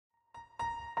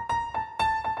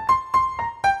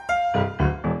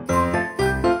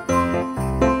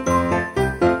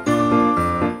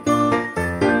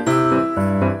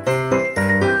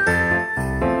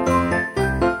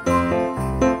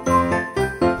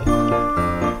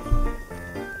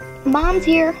Mom's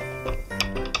here.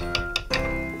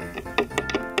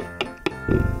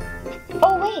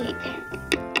 Oh, wait.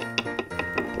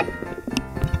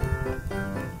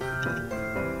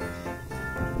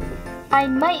 I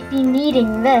might be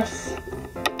needing this.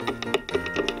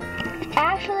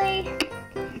 Ashley,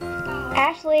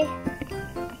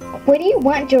 what do you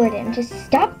want, Jordan? Just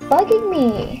stop bugging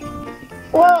me.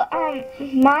 Well,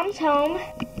 Mom's home.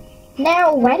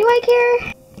 Now, why do I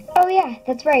care? Oh yeah,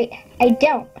 that's right, I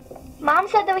don't. Mom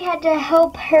said that we had to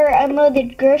help her unload the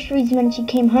groceries when she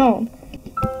came home.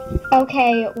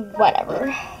 Okay,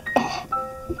 whatever.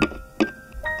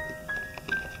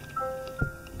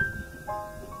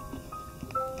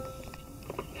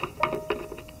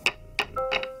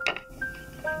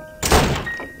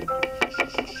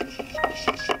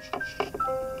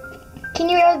 Can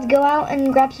you guys go out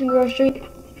and grab some groceries?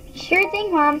 Sure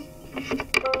thing, Mom.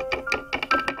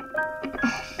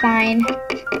 Fine.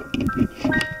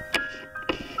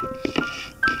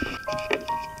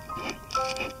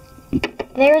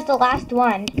 There's the last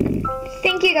one.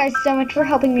 Thank you guys so much for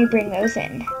helping me bring those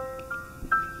in.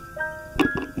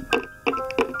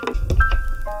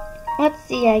 Let's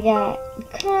see, I got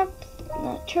cups,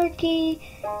 turkey.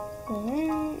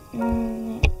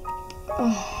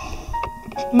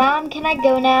 Mom, can I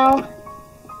go now?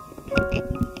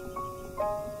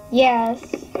 Yes.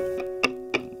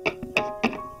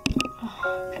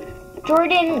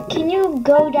 Jordan, can you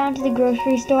go down to the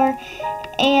grocery store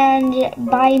and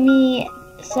buy me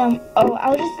some... Oh,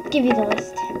 I'll just give you the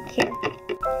list. Here.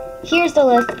 Here's the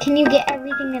list. Can you get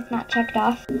everything that's not checked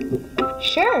off?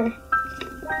 Sure.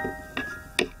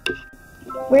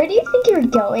 Where do you think you're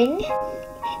going?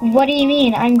 What do you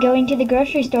mean? I'm going to the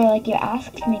grocery store like you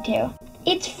asked me to.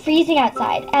 It's freezing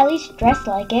outside. At least dress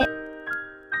like it.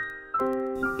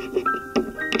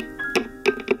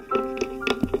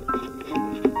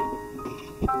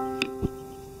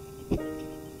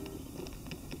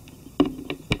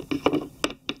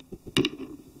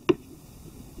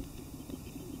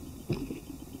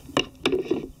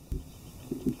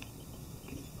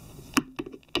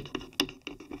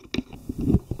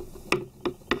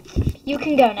 You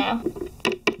can go now.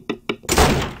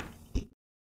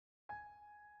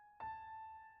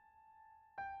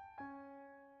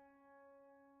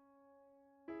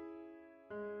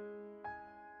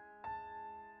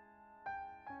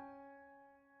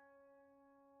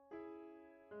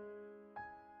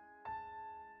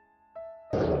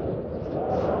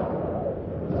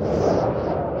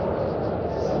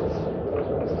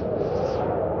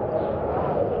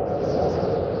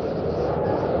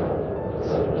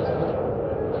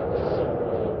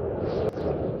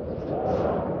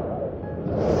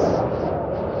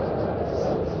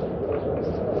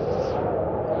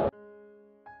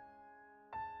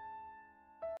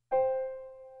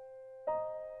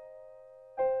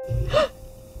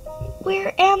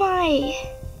 Where am I?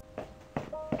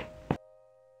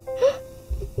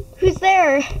 Who's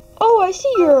there? Oh, I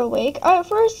see you're awake.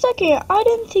 For a second, I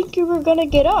didn't think you were gonna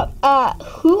get up.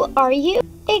 Who are you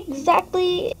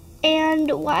exactly?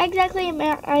 And why exactly am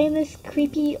I in this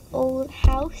creepy old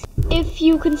house? If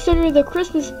you consider the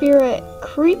Christmas spirit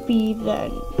creepy,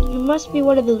 then you must be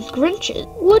one of those Grinches,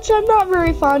 which I'm not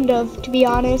very fond of, to be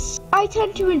honest. I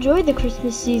tend to enjoy the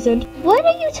Christmas season. What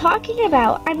are you talking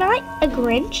about? I'm not a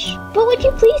Grinch. But would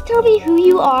you please tell me who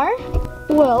you are?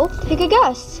 Well, take a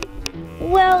guess.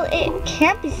 Well, it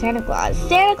can't be Santa Claus.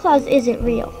 Santa Claus isn't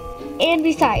real. And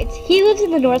besides, he lives in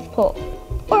the North Pole.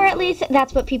 Or at least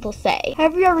that's what people say.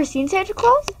 Have you ever seen Santa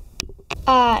Claus?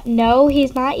 No,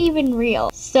 he's not even real.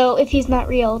 So if he's not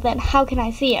real, then how can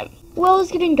I see him? Well,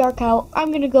 it's getting dark out.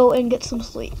 I'm gonna go and get some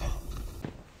sleep.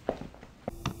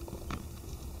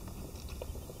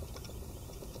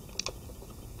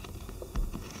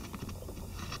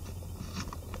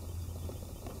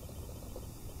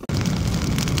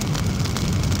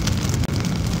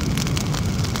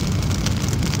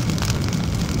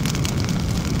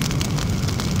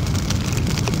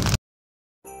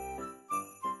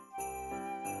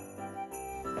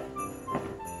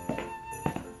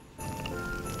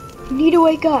 You need to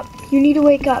wake up. You need to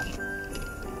wake up.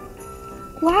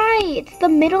 Why? It's the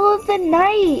middle of the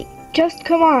night. Just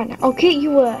come on. I'll get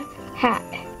you a hat.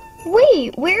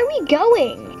 Wait, where are we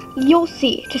going? You'll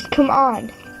see. Just come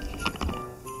on.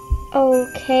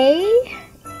 Okay.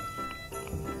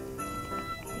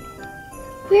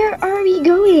 Where are we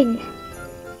going?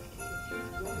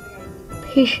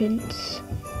 Patience.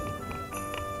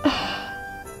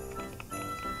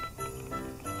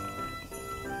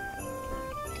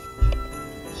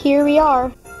 Here we are.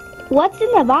 What's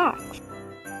in the box?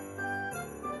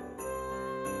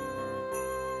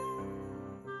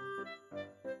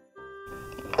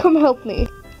 Come help me.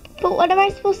 But what am I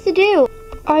supposed to do?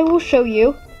 I will show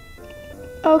you.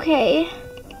 Okay.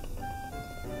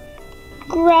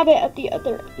 Grab it at the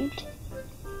other end.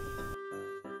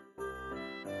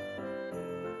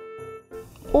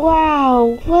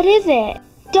 Wow, what is it?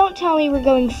 Don't tell me we're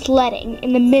going sledding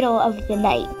in the middle of the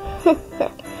night.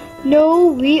 No,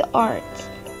 we aren't.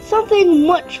 Something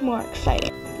much more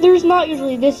exciting. There's not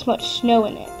usually this much snow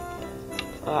in it.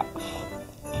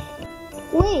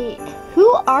 Wait, who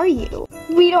are you?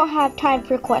 We don't have time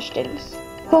for questions.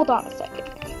 Hold on a second.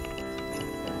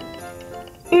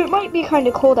 It might be kind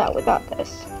of cold out without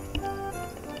this.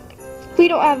 We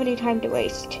don't have any time to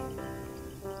waste.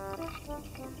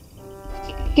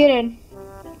 Get in.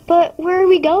 But where are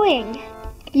we going?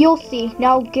 You'll see.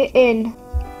 Now get in.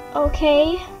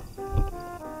 Okay.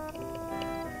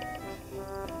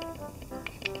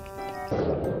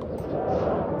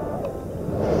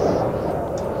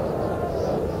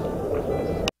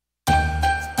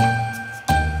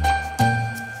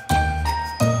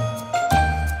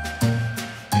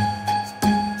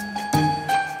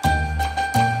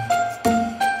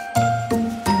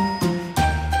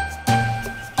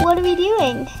 What are we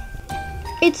doing?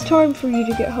 It's time for you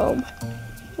to get home.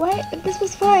 What? This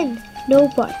was fun. No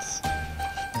buts.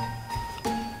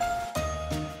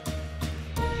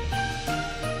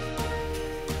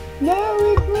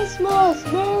 Merry Christmas!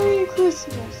 Merry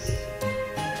Christmas!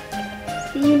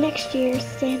 See you next year,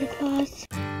 Santa Claus.